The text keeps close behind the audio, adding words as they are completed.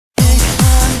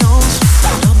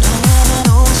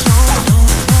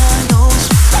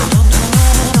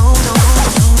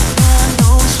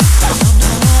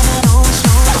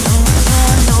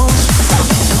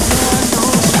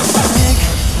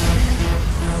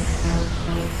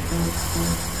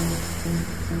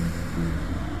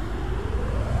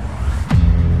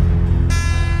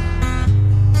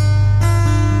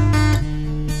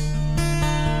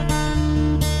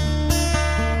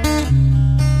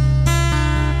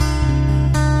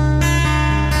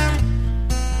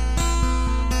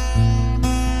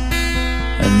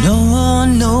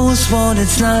what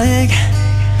it's like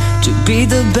to be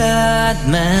the bad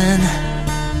man,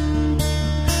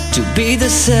 to be the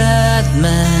sad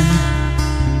man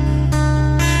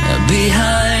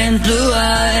behind blue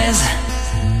eyes.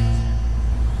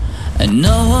 And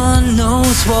no one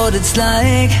knows what it's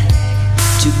like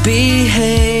to be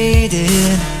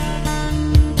hated,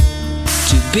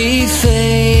 to be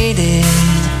faded,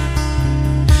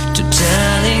 to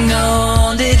telling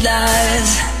only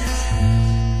lies.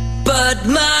 But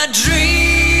my dreams,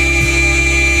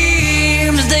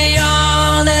 they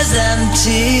aren't as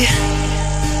empty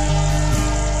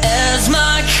as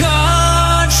my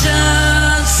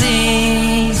conscience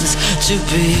seems to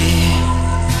be.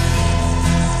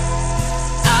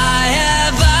 I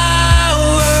have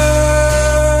hours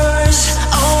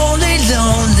only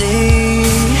lonely.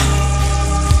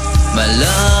 My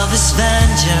love is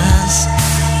vengeance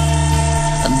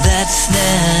that's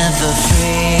never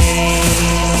free.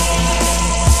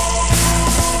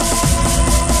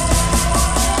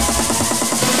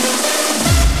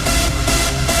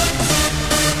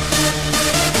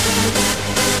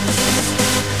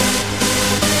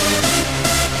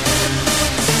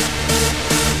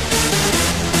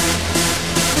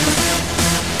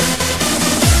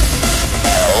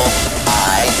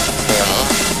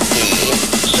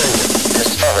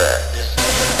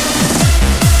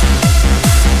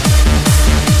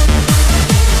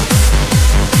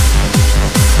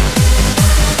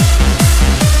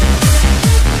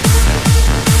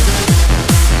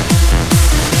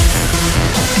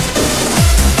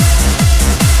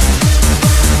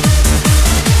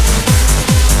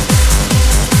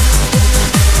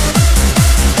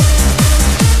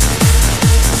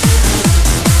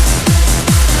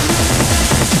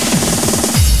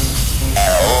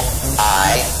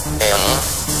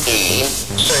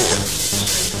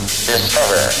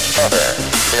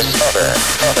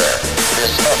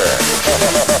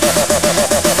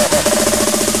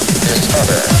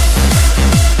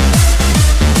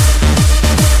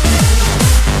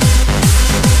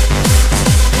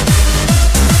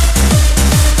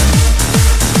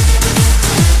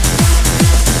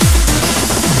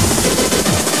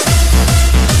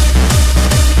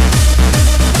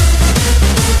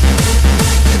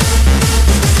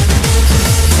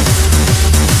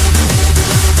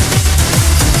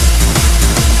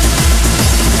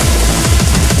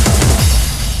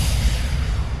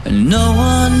 No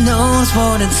one knows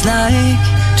what it's like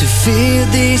to feel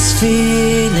these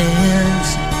feelings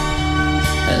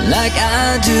like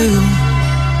I do,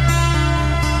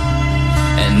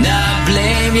 and I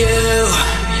blame you.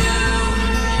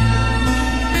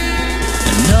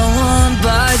 And no one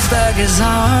bites back as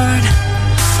hard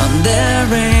on their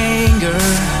anger.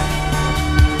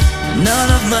 None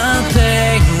of my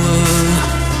pain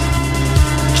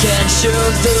can show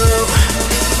through.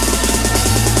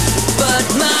 But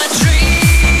my dream